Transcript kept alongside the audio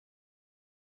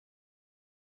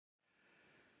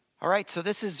All right, so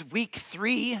this is week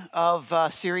 3 of a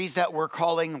series that we're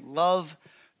calling Love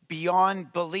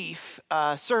Beyond Belief,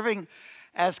 serving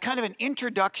as kind of an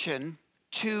introduction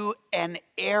to an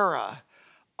era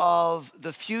of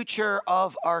the future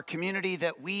of our community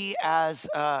that we as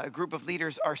a group of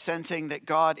leaders are sensing that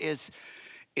God is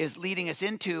leading us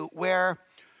into, where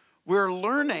we're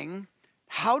learning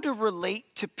how to relate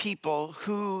to people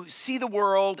who see the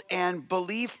world and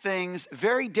believe things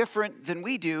very different than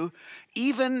we do,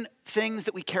 even things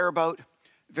that we care about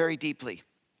very deeply.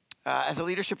 As a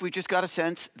leadership, we've just got a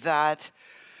sense that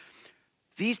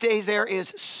these days there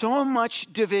is so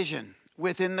much division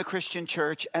within the Christian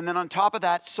church, and then on top of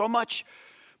that, so much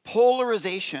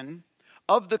polarization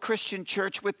of the Christian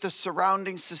church with the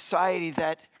surrounding society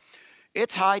that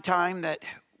it's high time that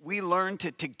we learn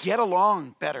to get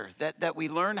along better, that we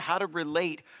learn how to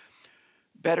relate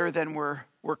better than we're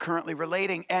currently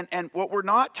relating. And what we're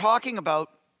not talking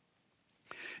about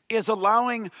is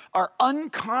allowing our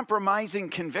uncompromising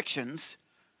convictions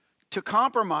to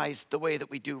compromise the way that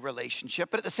we do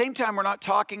relationship. But at the same time, we're not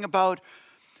talking about,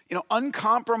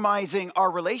 uncompromising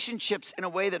our relationships in a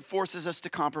way that forces us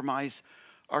to compromise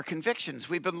our convictions.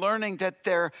 We've been learning that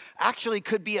there actually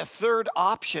could be a third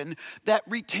option that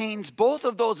retains both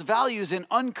of those values in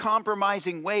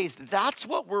uncompromising ways. That's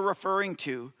what we're referring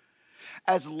to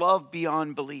as love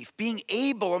beyond belief. Being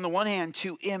able, on the one hand,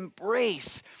 to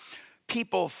embrace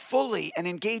people fully and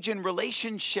engage in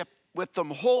relationship with them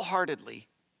wholeheartedly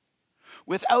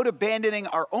without abandoning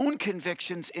our own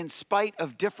convictions in spite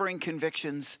of differing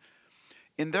convictions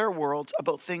in their worlds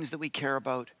about things that we care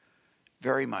about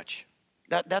very much.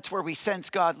 That's where we sense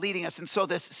God leading us. And so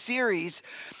this series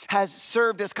has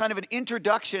served as kind of an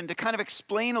introduction to kind of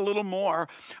explain a little more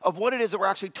of what it is that we're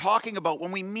actually talking about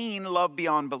when we mean love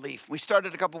beyond belief. We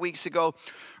started a couple weeks ago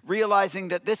realizing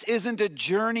that this isn't a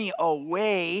journey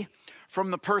away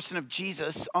from the person of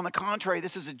Jesus. On the contrary,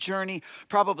 this is a journey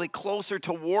probably closer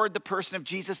toward the person of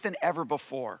Jesus than ever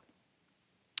before.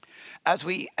 As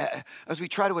we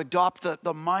try to adopt the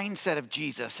mindset of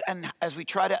Jesus, and as we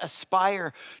try to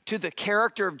aspire to the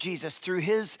character of Jesus through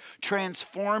his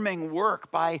transforming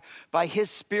work by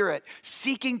his Spirit,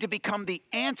 seeking to become the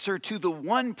answer to the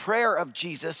one prayer of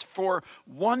Jesus for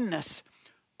oneness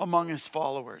among his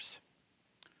followers.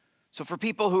 So for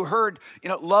people who heard,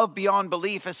 love beyond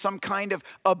belief as some kind of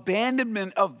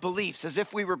abandonment of beliefs, as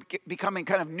if we were becoming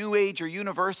kind of new age or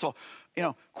universal,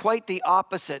 quite the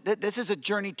opposite. This is a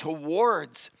journey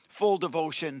towards full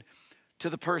devotion to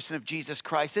the person of Jesus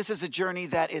Christ. This is a journey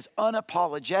that is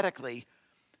unapologetically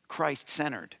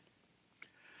Christ-centered.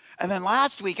 And then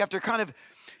last week, after kind of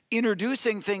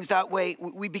introducing things that way,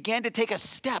 we began to take a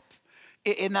step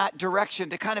in that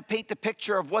direction to kind of paint the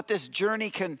picture of what this journey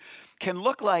can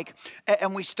look like.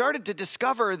 And we started to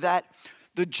discover that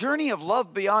the journey of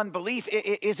love beyond belief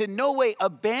is in no way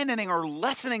abandoning or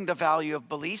lessening the value of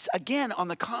beliefs. Again, on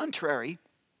the contrary,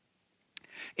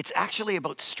 it's actually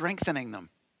about strengthening them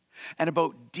and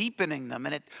about deepening them.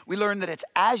 And we learned that it's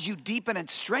as you deepen and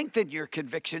strengthen your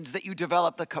convictions that you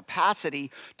develop the capacity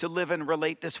to live and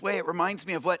relate this way. It reminds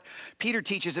me of what Peter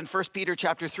teaches in 1 Peter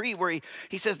chapter 3, where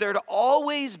he says they're to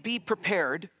always be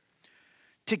prepared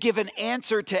to give an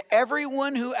answer to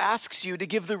everyone who asks you to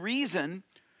give the reason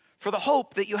for the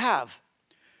hope that you have.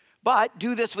 But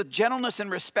do this with gentleness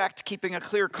and respect, keeping a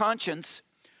clear conscience,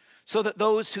 so that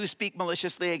those who speak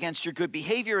maliciously against your good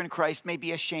behavior in Christ may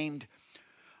be ashamed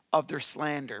of their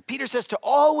slander. Peter says to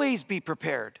always be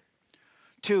prepared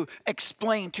to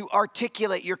explain, to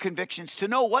articulate your convictions, to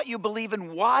know what you believe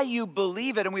and why you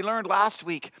believe it. And we learned last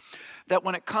week that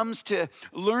when it comes to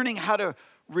learning how to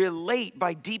relate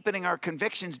by deepening our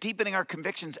convictions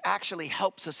actually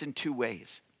helps us in 2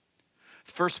 ways.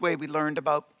 The first way we learned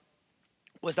about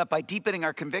was that by deepening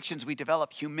our convictions, we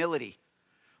develop humility.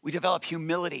 We develop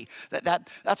humility.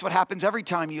 That's what happens every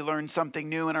time you learn something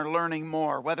new and are learning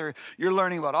more. Whether you're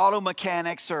learning about auto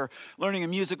mechanics or learning a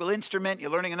musical instrument,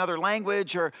 you're learning another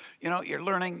language, or you're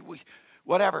learning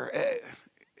whatever. It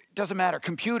doesn't matter.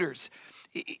 Computers.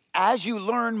 As you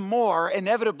learn more,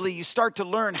 inevitably you start to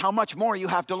learn how much more you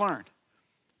have to learn.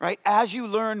 Right? As you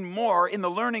learn more in the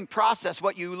learning process,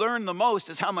 what you learn the most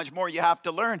is how much more you have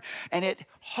to learn, and it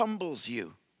humbles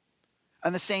you.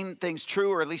 And the same thing's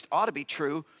true, or at least ought to be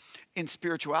true, in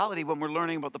spirituality when we're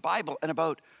learning about the Bible and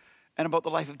about the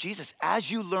life of Jesus.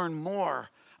 As you learn more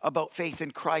about faith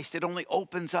in Christ, it only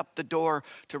opens up the door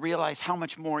to realize how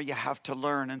much more you have to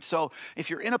learn. And so if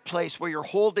you're in a place where you're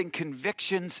holding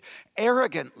convictions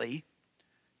arrogantly,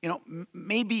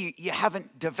 maybe you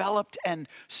haven't developed and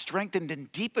strengthened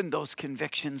and deepened those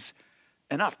convictions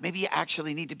enough. Maybe you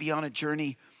actually need to be on a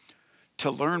journey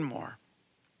to learn more.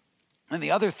 And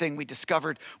the other thing we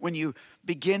discovered when you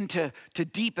begin to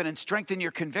deepen and strengthen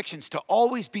your convictions, to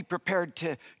always be prepared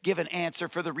to give an answer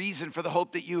for the reason, for the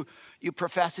hope that you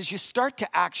profess, is you start to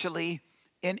actually,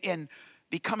 in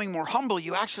becoming more humble,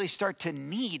 you actually start to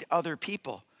need other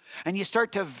people. And you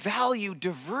start to value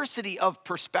diversity of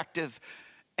perspective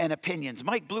and opinions.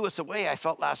 Mike blew us away, I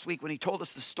felt, last week when he told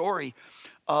us the story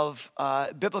of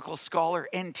biblical scholar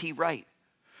N.T. Wright,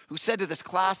 who said to this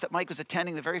class that Mike was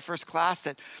attending, the very first class,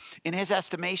 that in his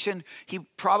estimation, he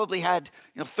probably had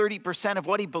 30% of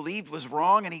what he believed was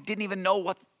wrong, and he didn't even know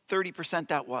what 30%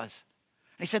 that was.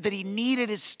 And he said that he needed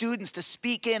his students to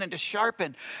speak in and to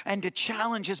sharpen and to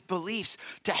challenge his beliefs,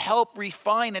 to help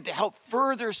refine and to help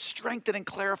further strengthen and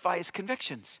clarify his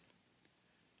convictions.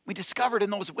 We discovered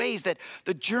in those ways that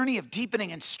the journey of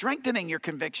deepening and strengthening your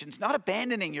convictions, not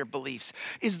abandoning your beliefs,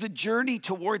 is the journey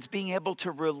towards being able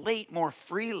to relate more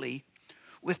freely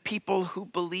with people who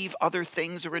believe other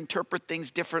things or interpret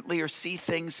things differently or see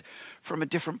things from a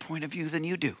different point of view than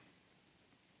you do.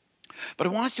 But I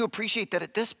want us to appreciate that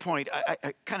at this point,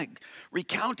 I kind of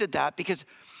recounted that because,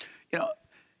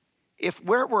 if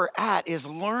where we're at is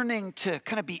learning to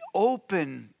kind of be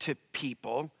open to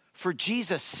people for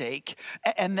Jesus' sake,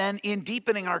 and then in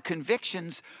deepening our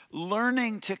convictions,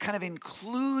 learning to kind of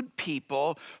include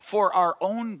people for our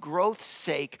own growth's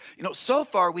sake. So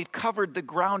far we've covered the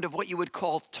ground of what you would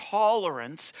call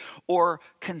tolerance or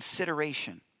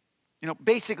consideration.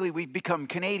 Basically we've become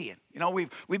Canadian.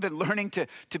 We've been learning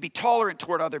to be tolerant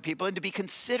toward other people and to be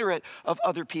considerate of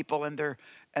other people and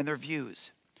their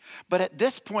views. But at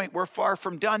this point, we're far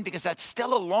from done because that's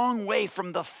still a long way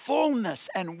from the fullness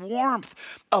and warmth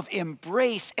of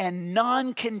embrace and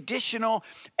non-conditional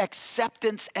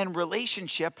acceptance and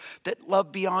relationship that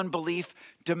love beyond belief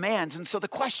demands. And so the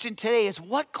question today is,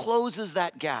 what closes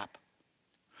that gap?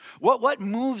 What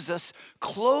moves us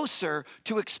closer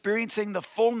to experiencing the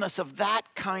fullness of that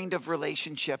kind of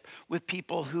relationship with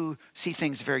people who see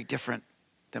things very different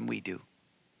than we do?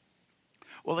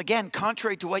 Well, again,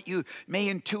 contrary to what you may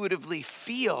intuitively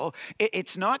feel,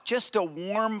 it's not just a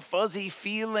warm, fuzzy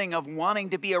feeling of wanting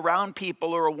to be around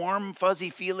people or a warm, fuzzy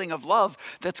feeling of love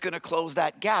that's going to close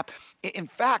that gap. In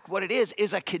fact, what it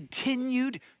is a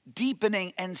continued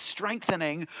deepening and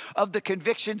strengthening of the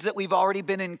convictions that we've already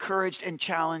been encouraged and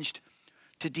challenged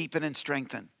to deepen and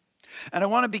strengthen. And I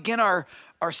want to begin our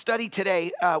study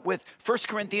today with 1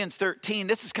 Corinthians 13.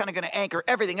 This is kind of going to anchor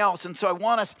everything else. And so I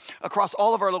want us across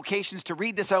all of our locations to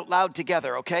read this out loud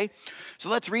together, okay? So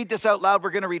let's read this out loud.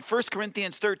 We're going to read 1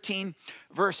 Corinthians 13,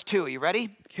 verse 2. Are you ready?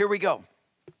 Here we go.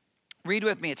 Read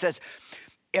with me. It says,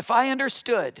 "If I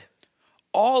understood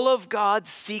all of God's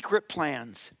secret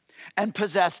plans and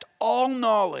possessed all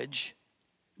knowledge,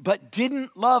 but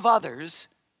didn't love others,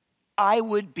 I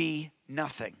would be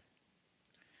nothing."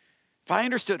 If I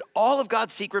understood all of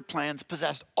God's secret plans,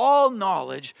 possessed all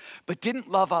knowledge, but didn't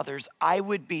love others, I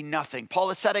would be nothing.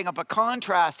 Paul is setting up a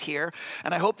contrast here,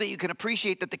 and I hope that you can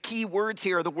appreciate that the key words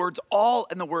here are the words all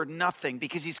and the word nothing,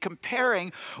 because he's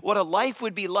comparing what a life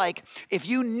would be like if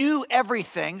you knew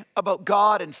everything about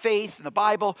God and faith and the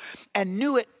Bible and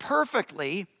knew it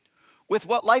perfectly, with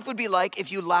what life would be like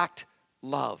if you lacked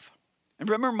love. And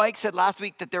remember, Mike said last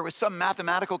week that there was some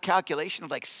mathematical calculation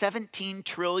of like 17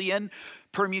 trillion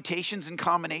permutations and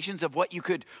combinations of what you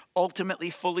could ultimately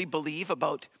fully believe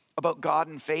about God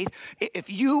and faith. If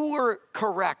you were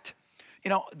correct,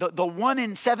 the 1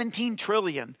 in 17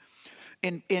 trillion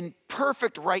in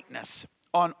perfect rightness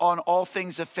on all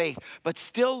things of faith, but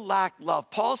still lack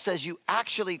love, Paul says you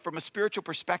actually, from a spiritual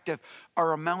perspective,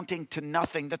 are amounting to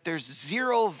nothing, that there's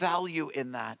zero value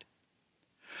in that,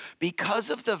 because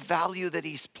of the value that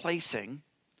he's placing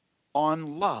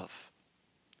on love.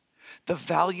 The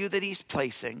value that he's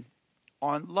placing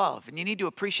on love. And you need to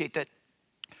appreciate that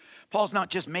Paul's not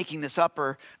just making this up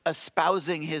or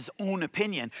espousing his own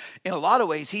opinion. In a lot of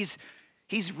ways,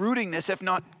 he's rooting this, if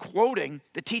not quoting,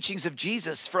 the teachings of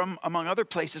Jesus from, among other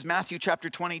places, Matthew chapter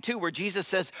 22, where Jesus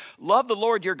says, "Love the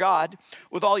Lord your God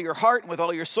with all your heart and with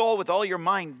all your soul, with all your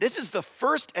mind. This is the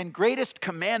first and greatest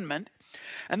commandment.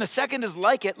 And the second is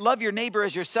like it, love your neighbor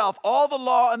as yourself. All the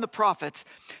law and the prophets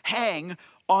hang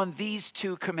on these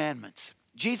two commandments."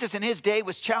 Jesus in his day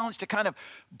was challenged to kind of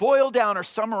boil down or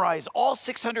summarize all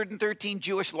 613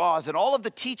 Jewish laws and all of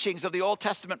the teachings of the Old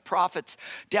Testament prophets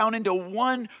down into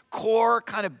one core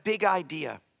kind of big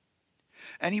idea.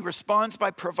 And he responds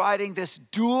by providing this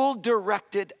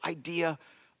dual-directed idea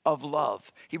of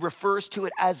love. He refers to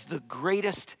it as the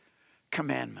greatest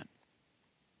commandment.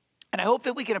 And I hope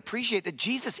that we can appreciate that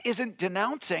Jesus isn't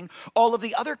denouncing all of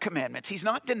the other commandments. He's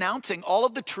not denouncing all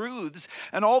of the truths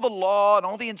and all the law and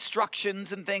all the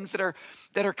instructions and things that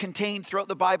are contained throughout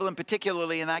the Bible, and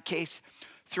particularly in that case,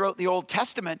 throughout the Old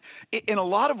Testament. In a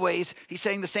lot of ways, he's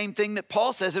saying the same thing that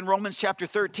Paul says in Romans chapter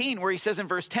 13, where he says in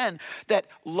verse 10 that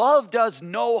love does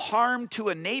no harm to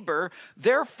a neighbor,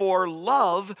 therefore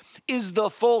love is the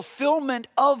fulfillment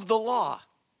of the law.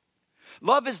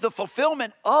 Love is the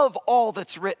fulfillment of all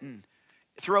that's written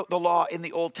throughout the law in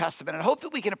the Old Testament. And I hope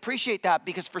that we can appreciate that,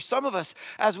 because for some of us,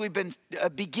 as we've been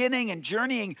beginning and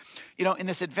journeying, in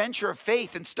this adventure of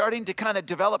faith and starting to kind of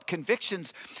develop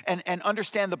convictions and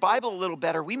understand the Bible a little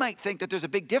better, we might think that there's a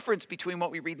big difference between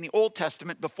what we read in the Old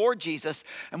Testament before Jesus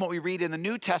and what we read in the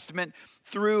New Testament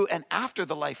through and after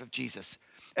the life of Jesus.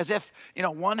 As if,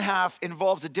 one half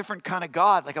involves a different kind of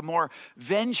God, like a more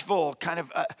vengeful kind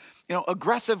of,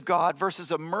 aggressive God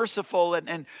versus a merciful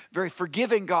and very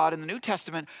forgiving God in the New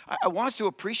Testament. I want us to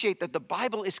appreciate that the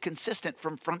Bible is consistent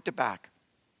from front to back.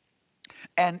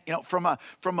 And, from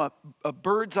a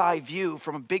bird's eye view,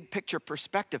 from a big picture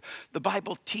perspective, the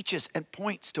Bible teaches and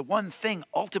points to one thing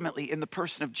ultimately in the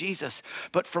person of Jesus.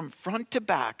 But from front to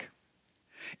back,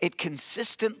 it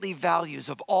consistently values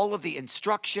of all of the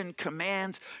instruction,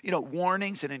 commands,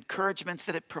 warnings and encouragements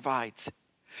that it provides.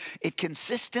 It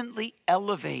consistently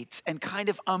elevates and kind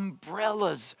of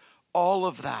umbrellas all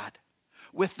of that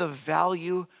with the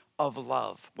value of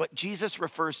love, what Jesus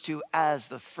refers to as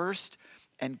the first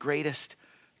and greatest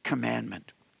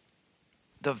commandment.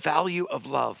 The value of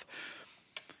love.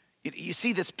 You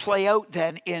see this play out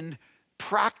then in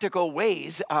practical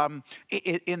ways.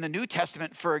 In the New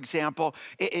Testament, for example,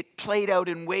 it played out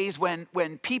in ways when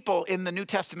people in the New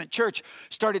Testament church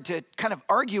started to kind of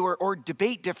argue or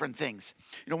debate different things.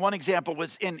 One example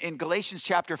was in Galatians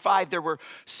chapter 5, there were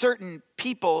certain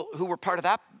people who were part of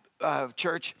that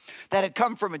church that had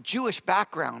come from a Jewish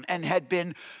background and had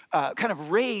been kind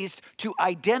of raised to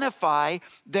identify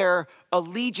their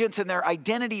allegiance and their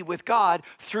identity with God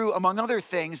through, among other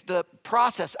things, the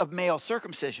process of male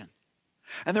circumcision.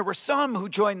 And there were some who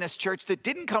joined this church that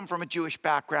didn't come from a Jewish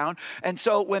background. And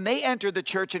so when they entered the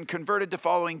church and converted to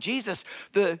following Jesus,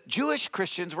 the Jewish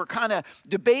Christians were kind of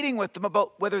debating with them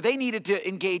about whether they needed to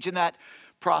engage in that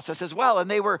process as well. And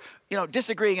they were,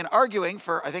 disagreeing and arguing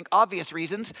for, I think, obvious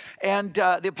reasons. And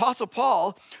the Apostle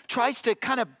Paul tries to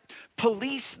kind of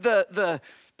police the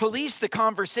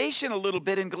conversation a little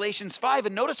bit in Galatians 5.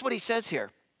 And notice what he says here.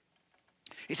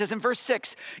 He says in verse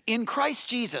 6, in Christ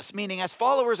Jesus, meaning as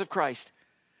followers of Christ,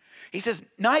 he says,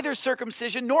 neither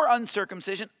circumcision nor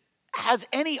uncircumcision has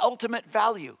any ultimate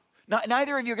value.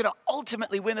 Neither of you are going to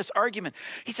ultimately win this argument.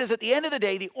 He says at the end of the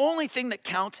day, the only thing that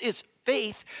counts is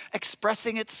faith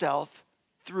expressing itself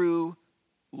through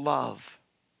love.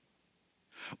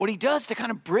 What he does to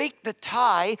kind of break the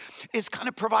tie is kind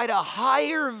of provide a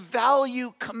higher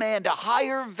value command, a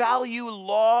higher value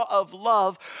law of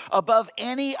love above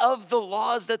any of the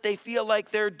laws that they feel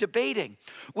like they're debating,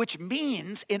 which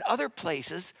means in other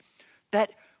places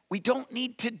that we don't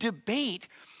need to debate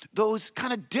those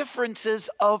kind of differences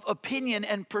of opinion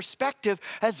and perspective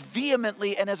as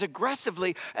vehemently and as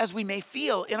aggressively as we may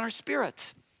feel in our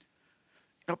spirits.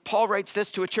 Paul writes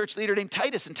this to a church leader named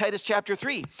Titus in Titus chapter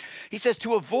 3. He says,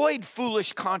 to avoid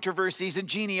foolish controversies and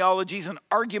genealogies and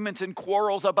arguments and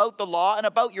quarrels about the law and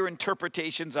about your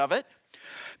interpretations of it,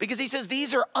 because he says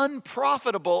these are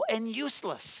unprofitable and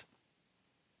useless.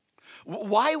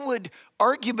 Why would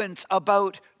arguments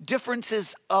about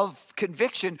differences of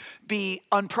conviction be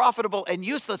unprofitable and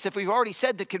useless if we've already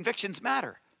said that convictions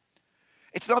matter?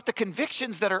 It's not the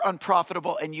convictions that are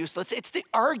unprofitable and useless. It's the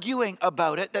arguing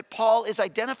about it that Paul is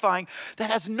identifying that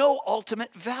has no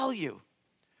ultimate value,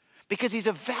 because he's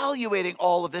evaluating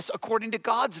all of this according to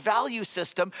God's value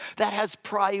system that has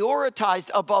prioritized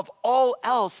above all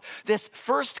else this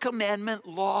first commandment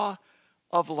law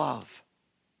of love.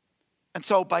 And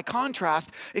so by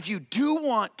contrast, if you do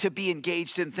want to be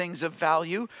engaged in things of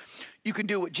value, you can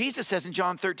do what Jesus says in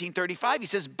John 13:35. He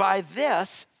says, by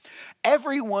this,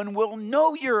 everyone will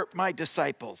know you're my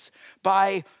disciples.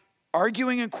 By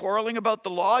arguing and quarreling about the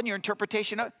law and your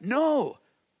interpretation of it? No.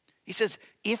 He says,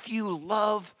 if you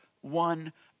love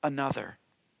one another.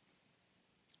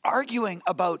 Arguing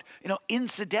about,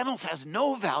 incidentals has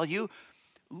no value.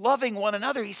 Loving one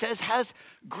another, he says, has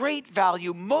great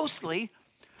value, mostly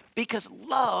because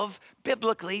love,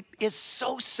 biblically, is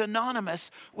so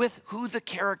synonymous with who the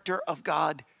character of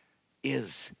God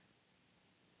is.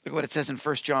 Look what it says in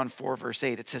 1 John 4, verse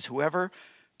 8. It says, whoever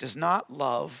does not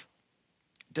love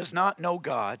does not know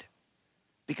God,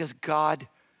 because God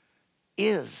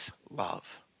is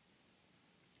love.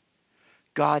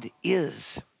 God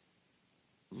is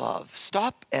love.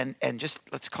 Stop and just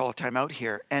let's call a time out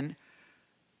here and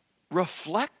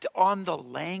reflect on the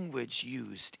language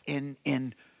used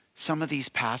in some of these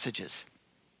passages.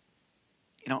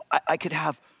 You know, I could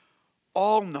have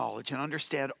all knowledge and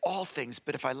understand all things,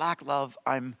 but if I lack love,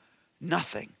 I'm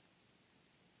nothing.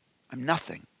 I'm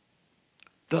nothing.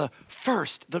 The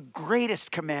first, the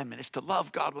greatest commandment is to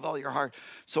love God with all your heart,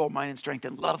 soul, mind, and strength,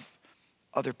 and love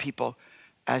other people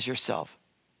as yourself.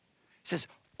 He says,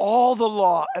 all the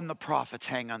law and the prophets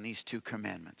hang on these two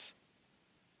commandments.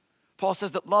 Paul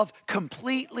says that love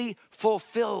completely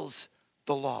fulfills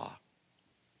the law.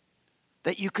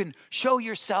 That you can show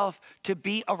yourself to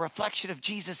be a reflection of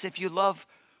Jesus if you love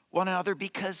one another,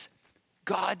 because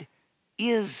God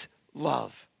is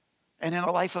love. And in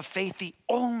a life of faith, the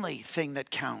only thing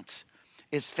that counts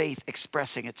is faith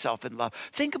expressing itself in love.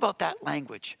 Think about that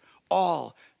language.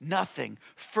 All, nothing,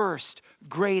 first,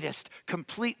 greatest,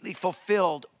 completely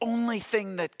fulfilled, only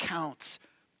thing that counts.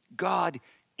 God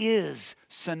is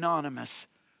synonymous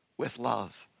with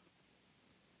love.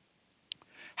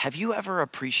 Have you ever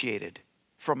appreciated,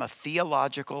 from a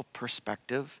theological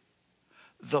perspective,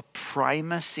 the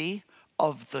primacy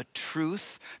of the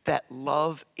truth that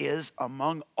love is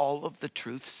among all of the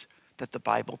truths that the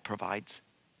Bible provides?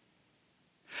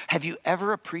 Have you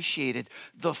ever appreciated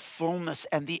the fullness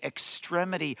and the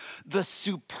extremity, the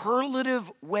superlative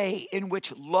way in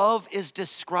which love is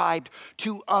described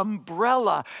to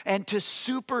umbrella and to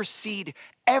supersede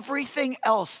everything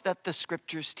else that the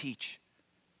scriptures teach?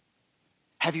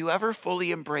 Have you ever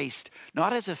fully embraced,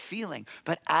 not as a feeling,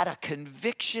 but at a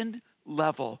conviction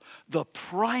level, the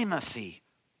primacy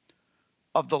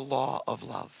of the law of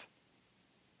love?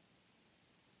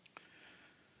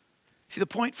 See, the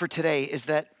point for today is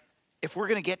that if we're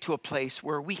going to get to a place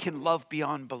where we can love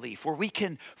beyond belief, where we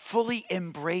can fully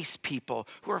embrace people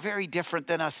who are very different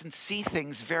than us and see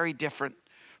things very different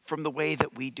from the way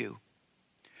that we do,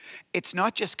 it's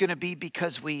not just going to be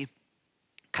because we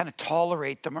kind of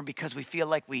tolerate them or because we feel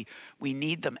like we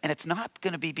need them. And it's not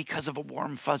going to be because of a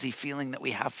warm, fuzzy feeling that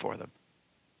we have for them.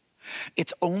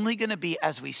 It's only going to be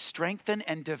as we strengthen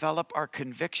and develop our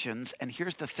convictions. And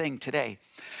here's the thing today,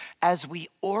 as we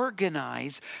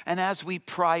organize and as we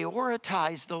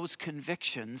prioritize those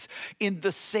convictions in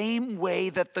the same way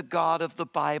that the God of the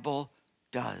Bible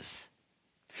does.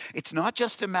 It's not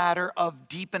just a matter of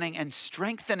deepening and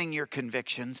strengthening your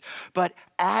convictions, but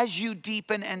as you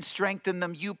deepen and strengthen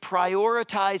them, you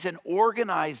prioritize and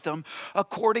organize them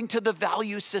according to the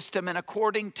value system and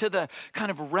according to the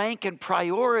kind of rank and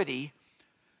priority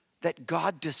that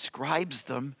God describes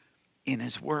them in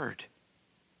His Word.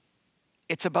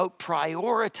 It's about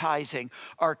prioritizing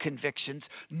our convictions,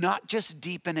 not just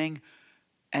deepening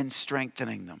and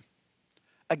strengthening them.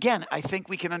 Again, I think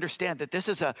we can understand that this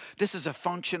is a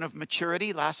function of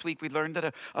maturity. Last week we learned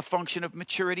that a function of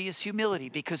maturity is humility,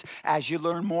 because as you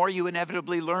learn more, you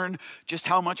inevitably learn just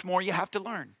how much more you have to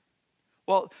learn.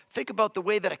 Well, think about the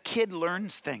way that a kid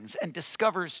learns things and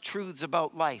discovers truths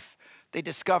about life. They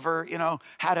discover,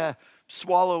 how to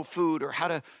swallow food or how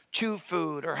to chew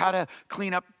food or how to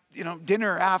clean up,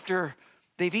 dinner after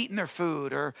they've eaten their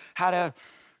food, or how to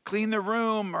clean the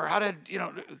room, or how to,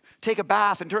 take a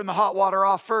bath and turn the hot water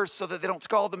off first so that they don't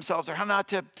scald themselves, or how not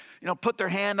to, put their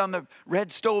hand on the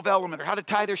red stove element, or how to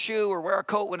tie their shoe or wear a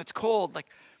coat when it's cold. Like,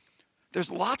 there's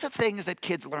lots of things that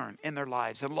kids learn in their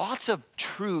lives and lots of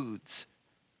truths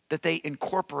that they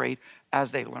incorporate as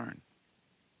they learn.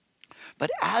 But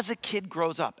as a kid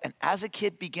grows up and as a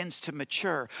kid begins to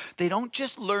mature, they don't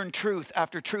just learn truth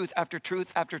after truth after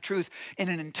truth after truth in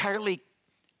an entirely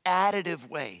additive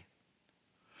way.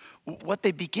 What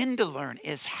they begin to learn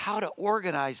is how to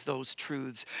organize those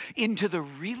truths into the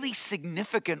really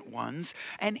significant ones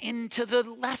and into the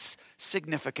less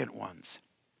significant ones.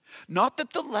 Not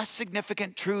that the less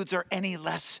significant truths are any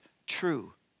less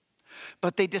true,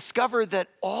 but they discover that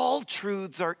all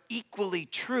truths are equally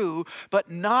true, but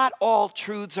not all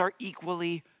truths are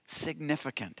equally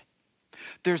significant.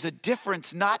 There's a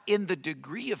difference not in the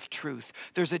degree of truth,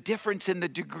 there's a difference in the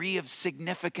degree of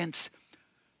significance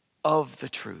of the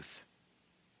truth.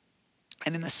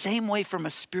 And in the same way, from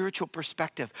a spiritual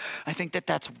perspective, I think that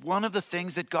that's one of the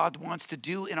things that God wants to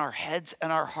do in our heads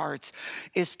and our hearts,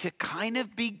 is to kind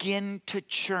of begin to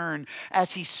churn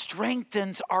as He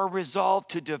strengthens our resolve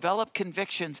to develop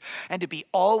convictions and to be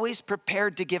always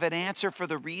prepared to give an answer for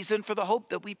the reason for the hope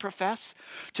that we profess,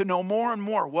 to know more and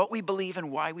more what we believe and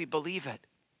why we believe it,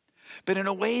 but in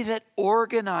a way that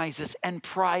organizes and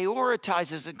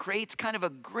prioritizes and creates kind of a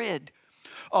grid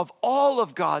of all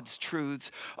of God's truths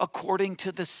according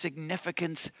to the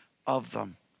significance of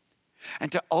them.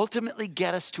 and to ultimately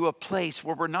get us to a place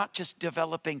where we're not just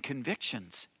developing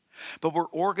convictions, but we're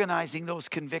organizing those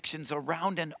convictions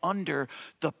around and under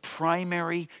the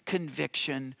primary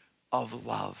conviction of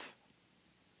love.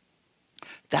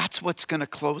 That's what's going to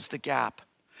close the gap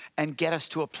and get us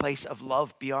to a place of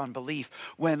love beyond belief.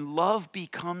 When love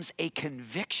becomes a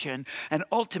conviction, and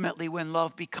ultimately when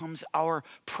love becomes our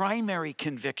primary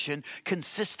conviction,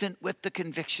 consistent with the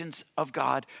convictions of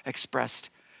God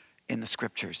expressed in the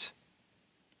scriptures.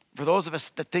 For those of us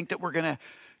that think that we're going to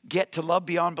get to love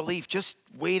beyond belief just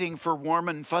waiting for warm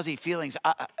and fuzzy feelings,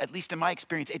 at least in my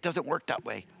experience, it doesn't work that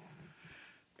way.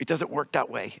 It doesn't work that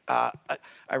way.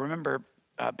 I remember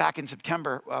back in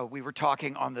September, we were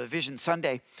talking on the Vision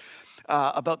Sunday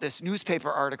about this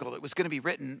newspaper article that was going to be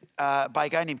written by a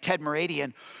guy named Ted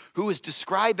Meradian, who was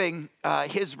describing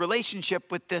his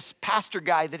relationship with this pastor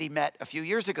guy that he met a few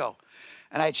years ago.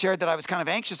 And I had shared that I was kind of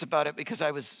anxious about it because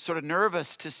I was sort of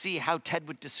nervous to see how Ted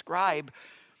would describe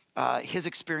his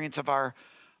experience of our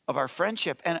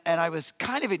friendship. And I was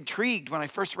kind of intrigued when I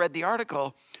first read the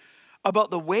article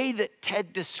about the way that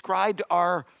Ted described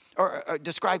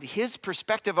described his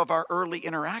perspective of our early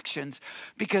interactions,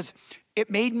 because it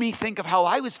made me think of how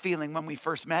I was feeling when we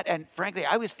first met. And frankly,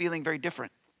 I was feeling very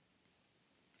different.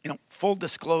 Full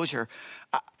disclosure,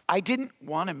 I didn't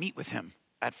want to meet with him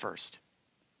at first.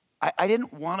 I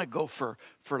didn't want to go for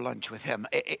lunch with him.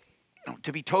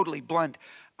 To be totally blunt,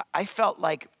 I felt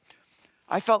like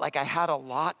I had a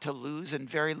lot to lose and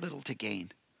very little to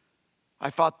gain. I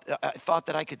thought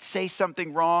that I could say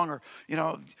something wrong, or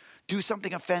do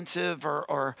something offensive,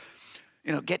 or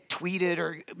get tweeted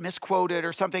or misquoted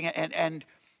or something, and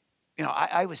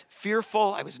I was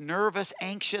fearful. I was nervous,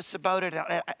 anxious about it.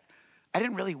 I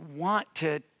didn't really want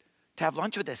to have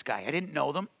lunch with this guy. I didn't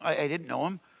know them. I didn't know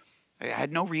him. I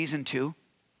had no reason to.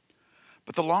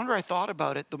 But the longer I thought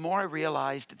about it, the more I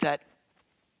realized that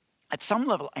at some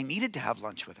level I needed to have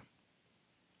lunch with him.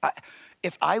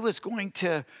 If I was going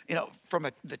to, from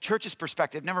the church's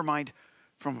perspective, never mind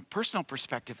from a personal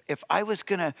perspective, if I was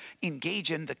going to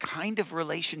engage in the kind of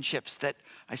relationships that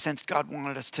I sensed God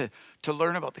wanted us to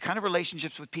learn about, the kind of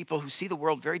relationships with people who see the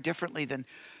world very differently than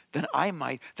I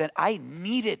might, then I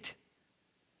needed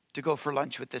to go for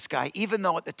lunch with this guy, even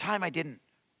though at the time I didn't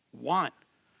want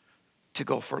to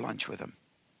go for lunch with him.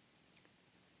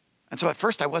 And so at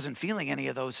first I wasn't feeling any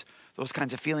of those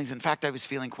kinds of feelings. In fact, I was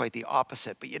feeling quite the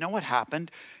opposite. But you know what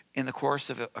happened in the course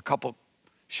of a couple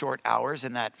short hours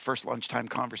in that first lunchtime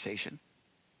conversation?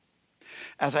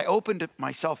 As I opened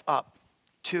myself up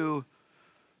to,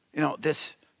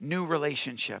 this new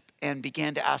relationship and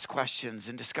began to ask questions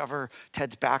and discover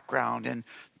Ted's background and,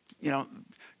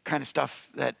 kind of stuff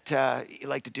that he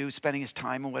liked to do, spending his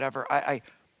time and whatever,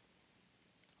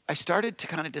 I started to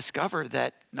kind of discover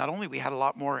that not only we had a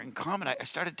lot more in common, I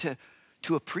started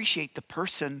to appreciate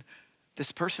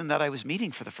this person that I was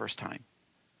meeting for the first time.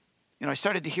 I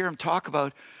started to hear him talk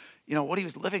about, what he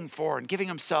was living for and giving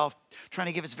himself, trying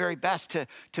to give his very best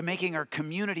to making our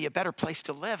community a better place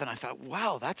to live. And I thought,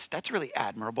 wow, that's really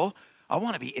admirable. I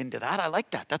want to be into that. I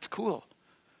like that. That's cool.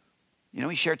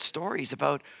 He shared stories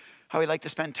about how he liked to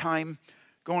spend time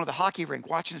going to the hockey rink,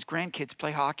 watching his grandkids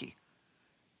play hockey.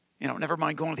 Never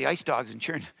mind going to the Ice Dogs and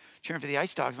cheering for the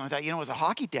Ice Dogs. And I thought, as a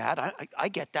hockey dad, I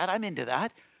get that. I'm into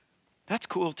that. That's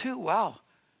cool too. Wow.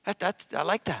 I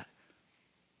like that.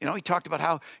 He talked about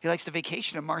how he likes to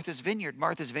vacation in Martha's Vineyard.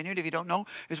 Martha's Vineyard, if you don't know,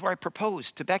 is where I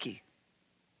proposed to Becky.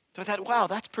 So I thought, wow,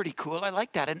 that's pretty cool. I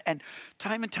like that. And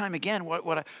time again,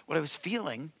 what I was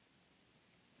feeling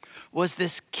was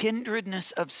this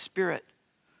kindredness of spirit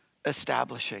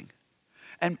establishing.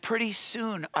 And pretty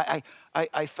soon,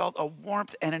 I felt a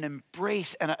warmth and an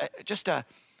embrace and just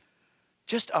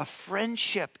a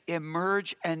friendship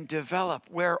emerge and develop,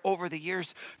 where over the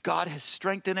years, God has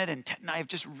strengthened it. And Ted and I have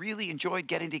just really enjoyed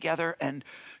getting together and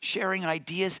sharing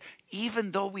ideas,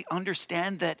 even though we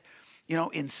understand that,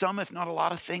 in some, if not a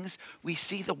lot of things, we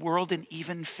see the world and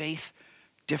even faith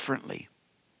differently.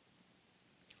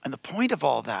 And the point of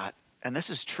all that, and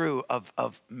this is true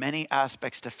of many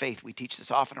aspects to faith, we teach this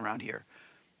often around here,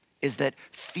 is that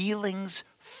feelings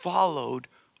followed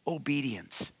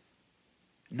obedience,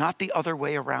 not the other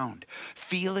way around.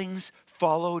 Feelings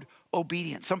followed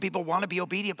obedience. Some people want to be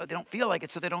obedient, but they don't feel like it,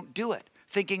 so they don't do it,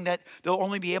 thinking that they'll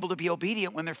only be able to be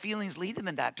obedient when their feelings lead them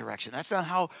in that direction. That's not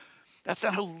how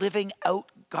living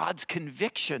out God's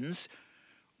convictions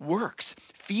works.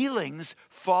 Feelings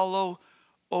follow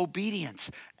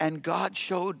obedience, and God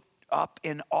showed up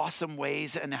in awesome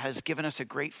ways and has given us a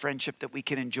great friendship that we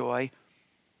can enjoy,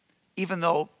 even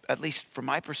though, at least from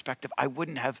my perspective, I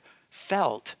wouldn't have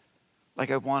felt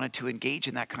like I wanted to engage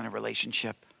in that kind of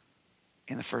relationship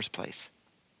in the first place.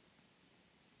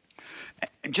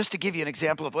 And just to give you an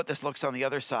example of what this looks on the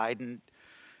other side and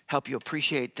help you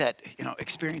appreciate that,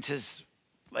 experiences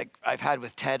like I've had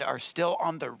with Ted are still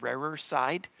on the rarer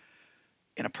side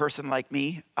in a person like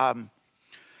me.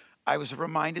 I was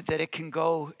reminded that it can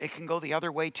go the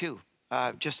other way too.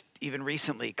 Just even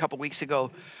recently, a couple weeks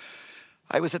ago,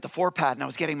 I was at the 4-pad and I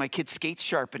was getting my kids' skates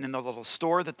sharpened in the little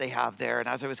store that they have there. And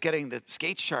as I was getting the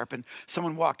skates sharpened,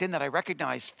 someone walked in that I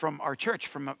recognized from our church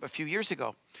from a few years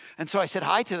ago. And so I said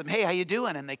hi to them. Hey, how you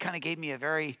doing? And they kind of gave me a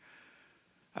very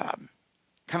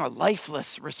kind of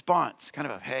lifeless response, kind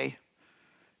of a hey,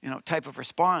 type of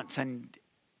response. And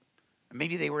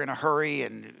maybe they were in a hurry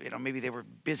and, maybe they were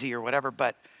busy or whatever,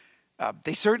 but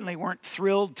they certainly weren't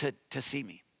thrilled to see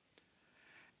me.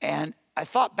 And I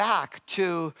thought back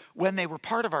to when they were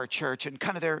part of our church and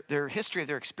kind of their history of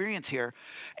their experience here,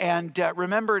 and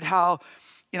remembered how,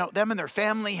 them and their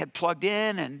family had plugged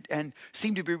in and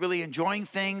seemed to be really enjoying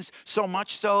things, so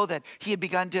much so that he had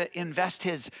begun to invest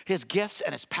his gifts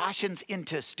and his passions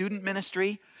into student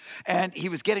ministry. And he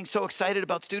was getting so excited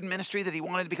about student ministry that he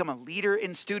wanted to become a leader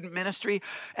in student ministry.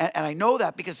 And I know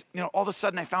that because, all of a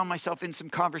sudden I found myself in some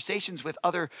conversations with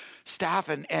other staff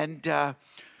and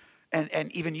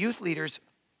even youth leaders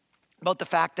about the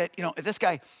fact that, if this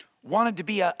guy wanted to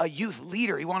be a youth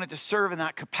leader, he wanted to serve in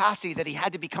that capacity, that he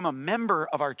had to become a member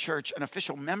of our church, an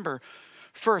official member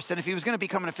first. And if he was going to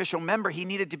become an official member, he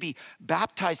needed to be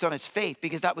baptized on his faith,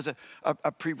 because that was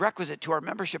a prerequisite to our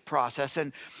membership process.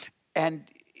 And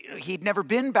he'd never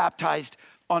been baptized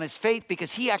on his faith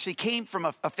because he actually came from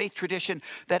a faith tradition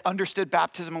that understood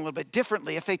baptism a little bit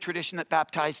differently, a faith tradition that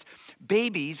baptized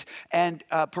babies and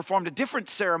performed a different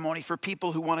ceremony for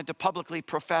people who wanted to publicly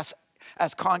profess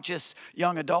as conscious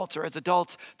young adults or as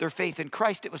adults their faith in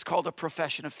Christ. It was called a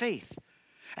profession of faith.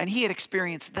 And he had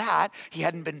experienced that. He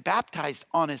hadn't been baptized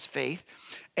on his faith.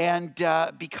 And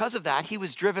because of that, he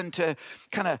was driven to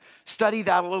kind of study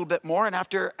that a little bit more. And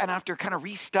after kind of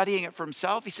restudying it for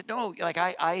himself, he said, no, like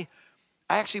I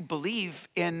actually believe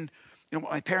in,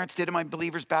 what my parents did in my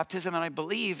believer's baptism, and I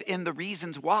believe in the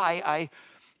reasons why I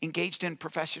engaged in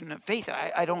profession of faith.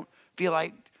 I don't feel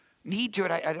I need to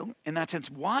it. I don't, in that sense,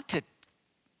 want to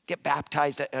get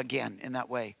baptized again in that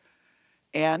way.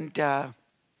 And so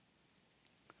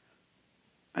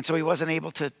he wasn't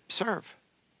able to serve.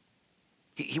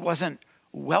 He wasn't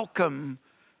welcome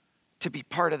to be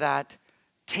part of that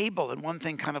table. And one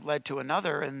thing kind of led to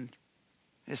another, and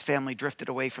his family drifted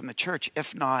away from the church,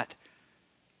 if not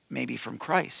maybe from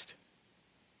Christ.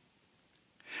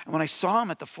 And when I saw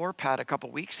him at the 4-pad a couple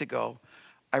weeks ago,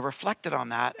 I reflected on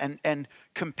that and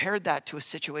compared that to a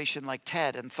situation like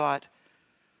Ted and thought,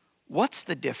 what's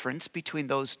the difference between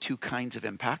those two kinds of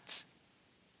impacts?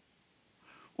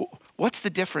 What's the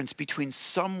difference between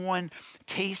someone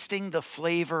tasting the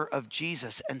flavor of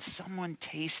Jesus and someone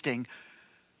tasting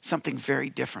something very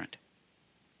different?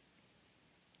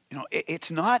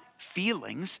 It's not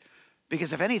feelings,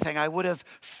 because if anything, I would have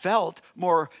felt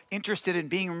more interested in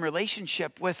being in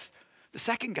relationship with the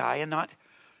second guy and not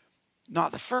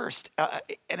the first.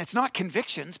 And it's not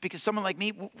convictions, because someone like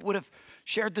me would have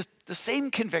shared the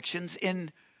same convictions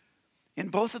in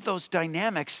both of those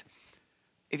dynamics.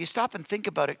 If you stop and think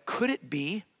about it, could it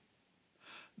be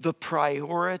the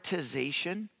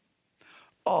prioritization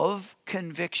of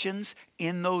convictions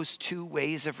in those two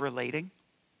ways of relating?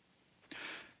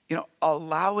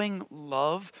 Allowing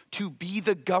love to be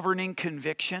the governing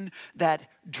conviction that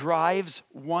drives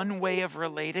one way of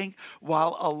relating,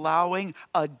 while allowing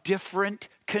a different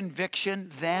conviction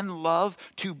than love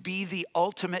to be the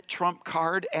ultimate trump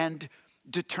card and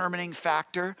determining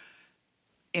factor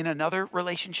in another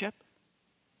relationship?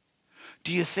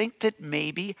 Do you think that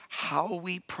maybe how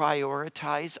we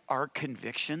prioritize our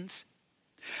convictions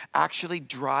actually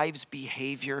drives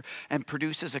behavior and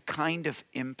produces a kind of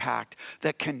impact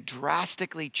that can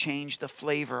drastically change the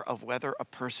flavor of whether a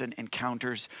person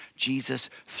encounters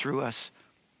Jesus through us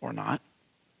or not?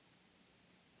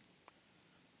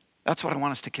 That's what I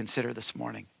want us to consider this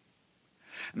morning.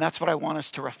 And that's what I want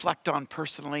us to reflect on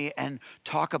personally and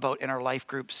talk about in our life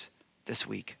groups this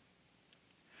week.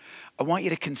 I want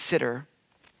you to consider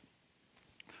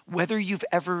whether you've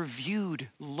ever viewed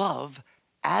love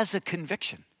as a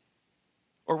conviction,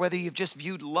 or whether you've just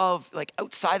viewed love like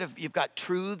outside of, you've got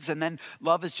truths and then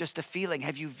love is just a feeling.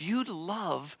 Have you viewed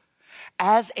love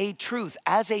as a truth,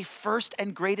 as a first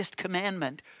and greatest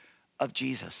commandment of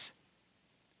Jesus?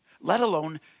 Let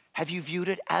alone, have you viewed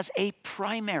it as a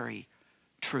primary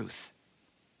truth?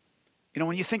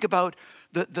 When you think about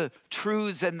the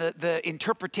truths and the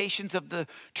interpretations of the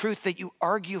truth that you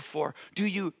argue for, do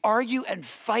you argue and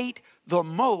fight the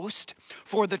most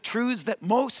for the truths that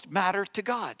most matter to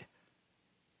God.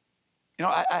 You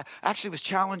know, I actually was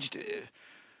challenged a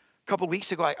couple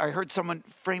weeks ago. I heard someone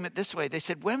frame it this way. They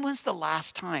said, when was the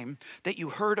last time that you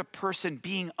heard a person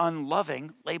being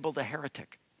unloving labeled a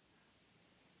heretic?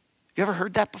 Have you ever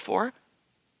heard that before?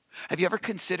 Have you ever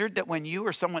considered that when you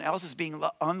or someone else is being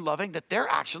unloving, that they're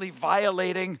actually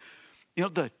violating,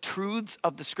 the truths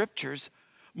of the scriptures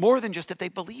more than just if they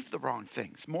believe the wrong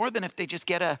things, more than if they just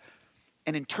get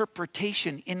an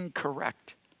interpretation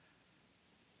incorrect?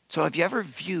 So have you ever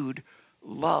viewed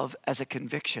love as a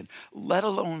conviction, let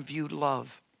alone viewed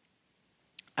love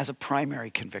as a primary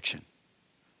conviction?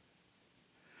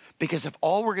 Because if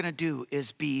all we're going to do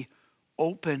is be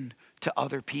open to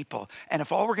other people, and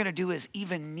if all we're going to do is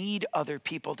even need other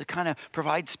people to kind of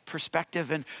provide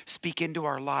perspective and speak into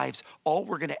our lives, all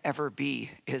we're going to ever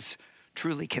be is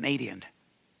truly Canadian.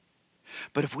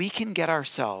 But if we can get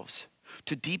ourselves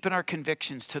to deepen our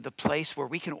convictions to the place where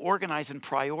we can organize and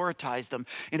prioritize them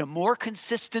in a more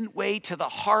consistent way to the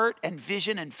heart and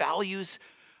vision and values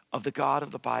of the God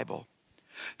of the Bible,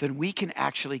 then we can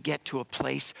actually get to a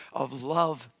place of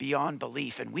love beyond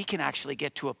belief. And we can actually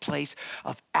get to a place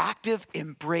of active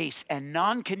embrace and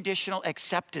non-conditional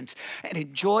acceptance and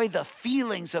enjoy the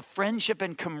feelings of friendship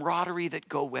and camaraderie that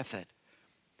go with it.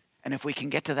 And if we can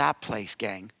get to that place,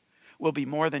 gang, we'll be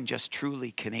more than just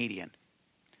truly Canadian.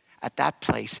 At that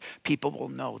place, people will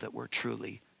know that we're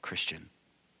truly Christian.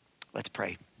 Let's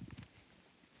pray.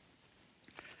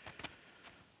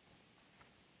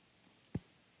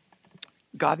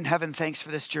 God in heaven, thanks for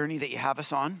this journey that you have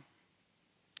us on.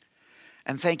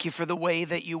 And thank you for the way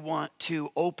that you want to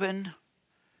open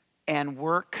and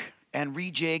work and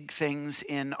rejig things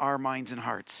in our minds and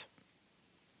hearts.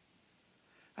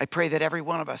 I pray that every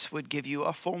one of us would give you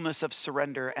a fullness of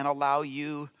surrender and allow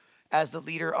you as the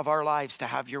leader of our lives to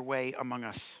have your way among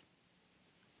us.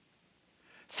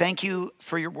 Thank you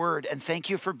for your word, and thank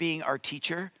you for being our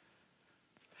teacher.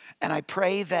 And I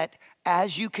pray that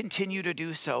as you continue to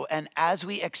do so, and as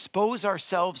we expose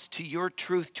ourselves to your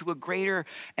truth to a greater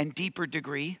and deeper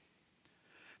degree,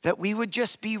 that we would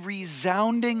just be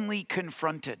resoundingly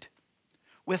confronted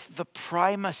with the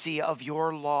primacy of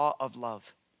your law of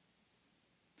love.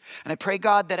 And I pray,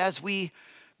 God, that as we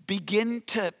begin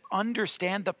to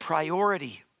understand the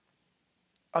priority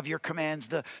of your commands,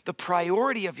 the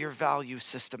priority of your value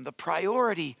system, the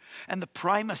priority and the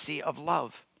primacy of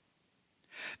love,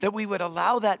 that we would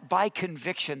allow that by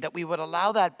conviction, that we would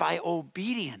allow that by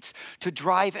obedience to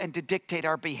drive and to dictate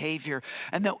our behavior.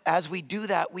 And that as we do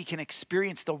that, we can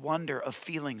experience the wonder of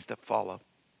feelings that follow.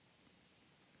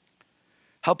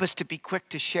 Help us to be quick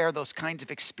to share those kinds of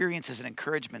experiences and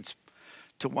encouragements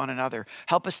to one another.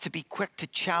 Help us to be quick to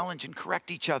challenge and correct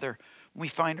each other when we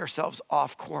find ourselves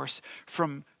off course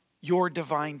from your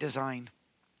divine design.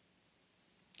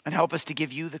 And help us to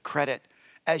give you the credit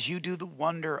as you do the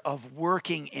wonder of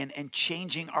working in and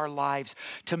changing our lives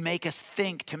to make us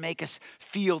think, to make us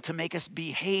feel, to make us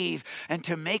behave, and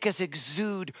to make us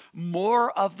exude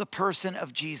more of the person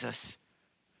of Jesus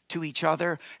to each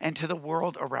other and to the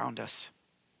world around us.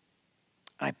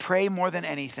 I pray more than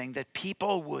anything that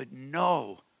people would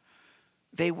know,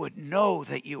 they would know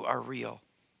that you are real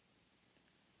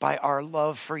by our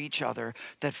love for each other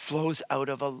that flows out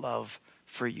of a love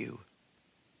for you.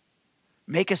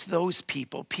 Make us those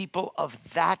people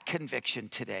of that conviction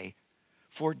today.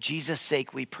 For Jesus'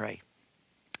 sake we pray.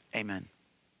 Amen.